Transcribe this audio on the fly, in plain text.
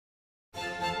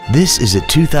This is a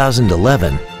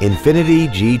 2011 Infiniti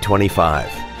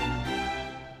G25.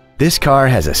 This car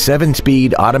has a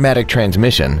 7-speed automatic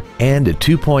transmission and a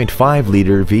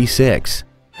 2.5-liter V6.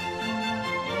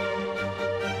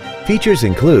 Features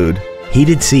include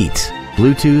heated seats,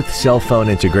 Bluetooth cell phone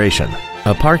integration,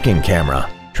 a parking camera,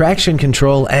 traction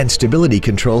control and stability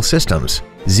control systems,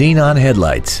 xenon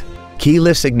headlights,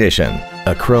 keyless ignition,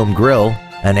 a chrome grille,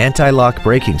 an anti-lock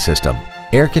braking system,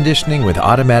 air conditioning with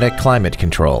automatic climate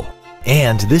control,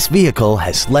 and this vehicle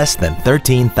has less than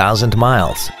 13,000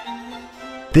 miles.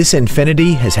 This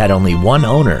Infiniti has had only one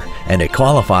owner and it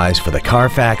qualifies for the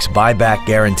Carfax buyback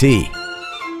guarantee.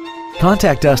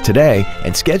 Contact us today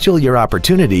and schedule your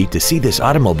opportunity to see this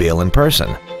automobile in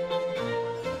person.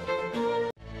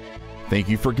 Thank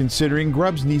you for considering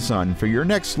Grubbs Nissan for your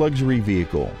next luxury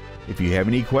vehicle. If you have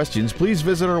any questions, please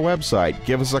visit our website,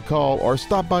 give us a call, or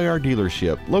stop by our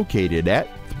dealership located at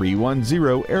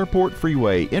 310 Airport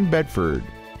Freeway in Bedford.